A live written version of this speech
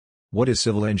What is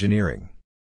civil engineering?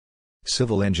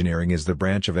 Civil engineering is the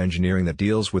branch of engineering that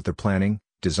deals with the planning,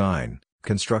 design,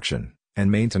 construction, and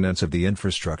maintenance of the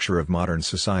infrastructure of modern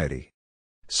society.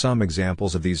 Some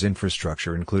examples of these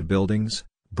infrastructure include buildings,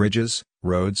 bridges,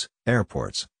 roads,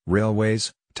 airports,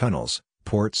 railways, tunnels,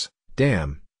 ports,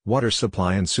 dam, water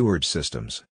supply and sewage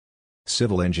systems.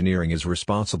 Civil engineering is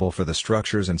responsible for the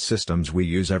structures and systems we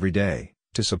use every day,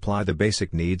 to supply the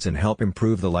basic needs and help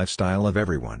improve the lifestyle of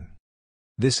everyone.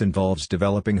 This involves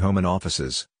developing home and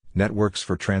offices, networks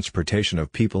for transportation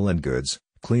of people and goods,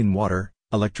 clean water,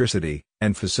 electricity,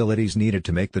 and facilities needed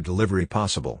to make the delivery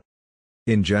possible.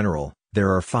 In general,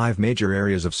 there are 5 major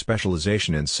areas of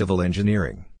specialization in civil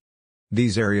engineering.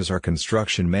 These areas are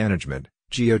construction management,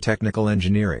 geotechnical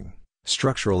engineering,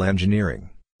 structural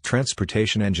engineering,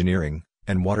 transportation engineering,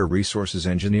 and water resources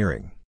engineering.